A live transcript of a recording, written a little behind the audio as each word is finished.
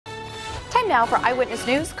Time now for Eyewitness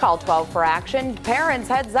News. Call 12 for action. Parents,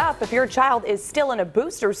 heads up if your child is still in a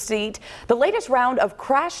booster seat. The latest round of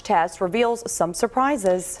crash tests reveals some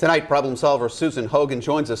surprises. Tonight, problem solver Susan Hogan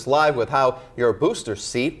joins us live with how your booster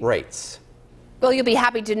seat rates. Well, you'll be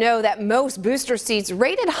happy to know that most booster seats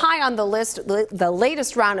rated high on the list, the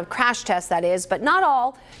latest round of crash tests, that is, but not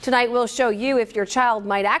all. Tonight, we'll show you if your child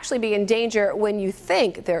might actually be in danger when you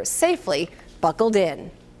think they're safely buckled in.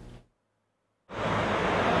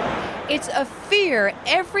 It's a fear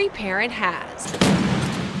every parent has.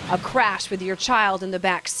 A crash with your child in the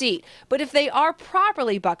back seat. But if they are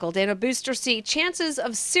properly buckled in a booster seat, chances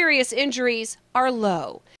of serious injuries are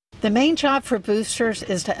low. The main job for boosters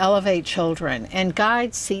is to elevate children and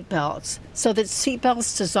guide seat belts so that seat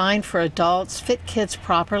belts designed for adults fit kids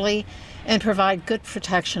properly and provide good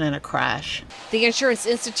protection in a crash. The Insurance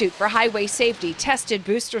Institute for Highway Safety tested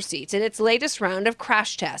booster seats in its latest round of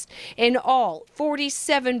crash tests. In all,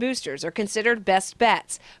 47 boosters are considered best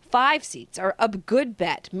bets. 5 seats are a good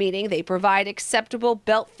bet, meaning they provide acceptable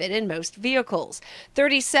belt fit in most vehicles.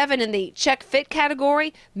 37 in the check fit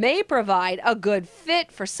category may provide a good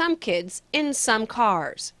fit for some kids in some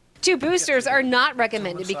cars. 2 boosters are not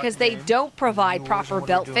recommended because they don't provide proper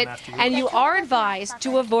belt fit, and you are advised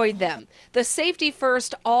to avoid them. The Safety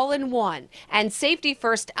First All-in-One and Safety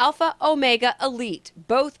First Alpha Omega Elite,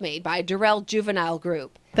 both made by Durrell Juvenile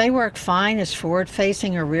Group. They work fine as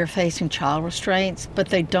forward-facing or rear-facing child restraints, but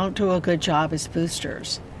they don't do a good job as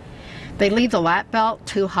boosters. They leave the lap belt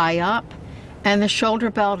too high up, and the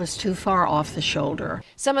shoulder belt is too far off the shoulder.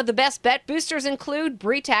 Some of the best bet boosters include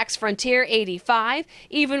Britax Frontier 85,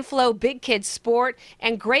 Evenflow Big Kid Sport,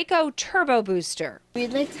 and Graco Turbo Booster.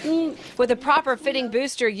 With a proper fitting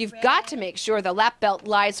booster, you've got to make sure the lap belt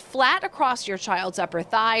lies flat across your child's upper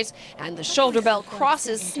thighs and the shoulder belt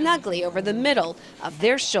crosses snugly over the middle of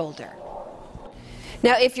their shoulder.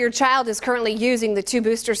 Now, if your child is currently using the 2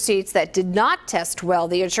 booster seats that did not test well,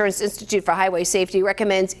 the Insurance Institute for Highway Safety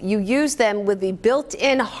recommends you use them with the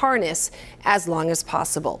built-in harness as long as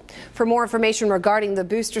possible. For more information regarding the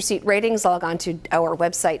booster seat ratings, log on to our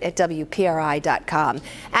website at WPRI.com.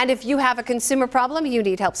 And if you have a consumer problem you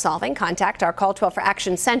need help solving, contact our Call 12 for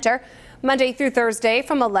Action Center. Monday through Thursday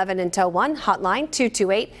from 11 until 1, hotline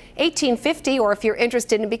 228-1850, or if you're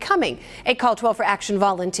interested in becoming a Call 12 for Action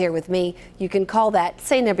volunteer with me, you can call that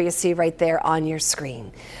same number you see right there on your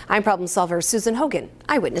screen. I'm problem solver Susan Hogan,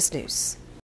 Eyewitness News.